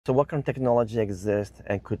So what kind of technology exists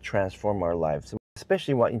and could transform our lives?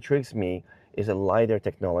 Especially what intrigues me is a LIDAR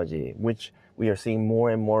technology, which we are seeing more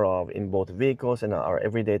and more of in both vehicles and our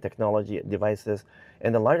everyday technology devices.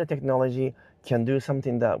 And the LIDAR technology can do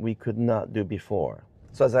something that we could not do before.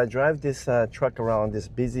 So as I drive this truck around this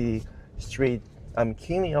busy street, I'm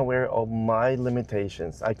keenly aware of my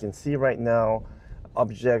limitations. I can see right now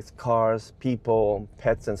objects, cars, people,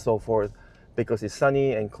 pets, and so forth because it's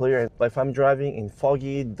sunny and clear. But if I'm driving in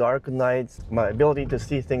foggy, dark nights, my ability to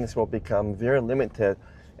see things will become very limited.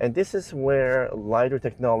 And this is where LiDAR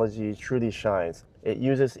technology truly shines. It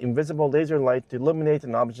uses invisible laser light to illuminate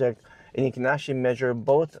an object, and you can actually measure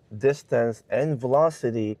both distance and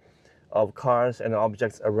velocity of cars and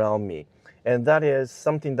objects around me. And that is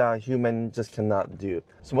something that a human just cannot do.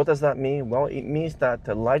 So what does that mean? Well, it means that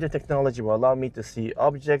the LiDAR technology will allow me to see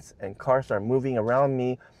objects and cars that are moving around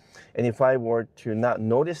me. And if I were to not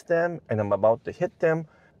notice them and I'm about to hit them,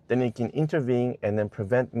 then it can intervene and then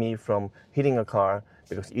prevent me from hitting a car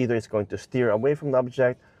because either it's going to steer away from the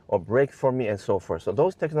object or brake for me and so forth. So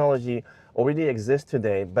those technology already exist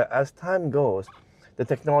today, but as time goes, the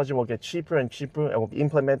technology will get cheaper and cheaper and will be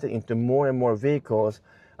implemented into more and more vehicles,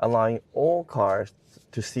 allowing all cars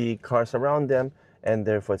to see cars around them, and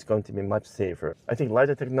therefore it's going to be much safer. I think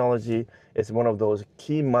LiDAR technology is one of those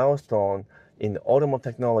key milestones in automotive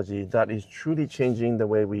technology that is truly changing the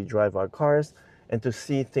way we drive our cars and to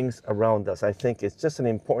see things around us. I think it's just an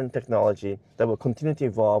important technology that will continue to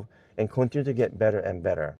evolve and continue to get better and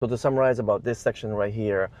better. So to summarize about this section right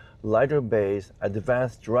here, LiDAR-based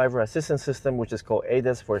advanced driver assistance system, which is called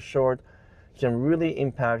ADAS for short, can really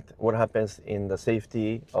impact what happens in the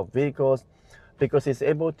safety of vehicles because it's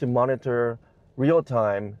able to monitor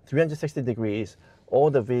real-time, 360 degrees,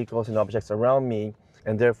 all the vehicles and objects around me,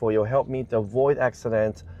 and therefore you'll help me to avoid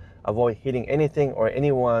accidents, avoid hitting anything or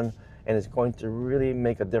anyone, and it's going to really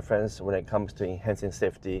make a difference when it comes to enhancing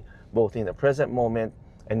safety, both in the present moment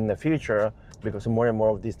and in the future, because more and more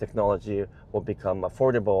of these technology will become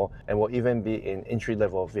affordable and will even be in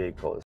entry-level vehicles.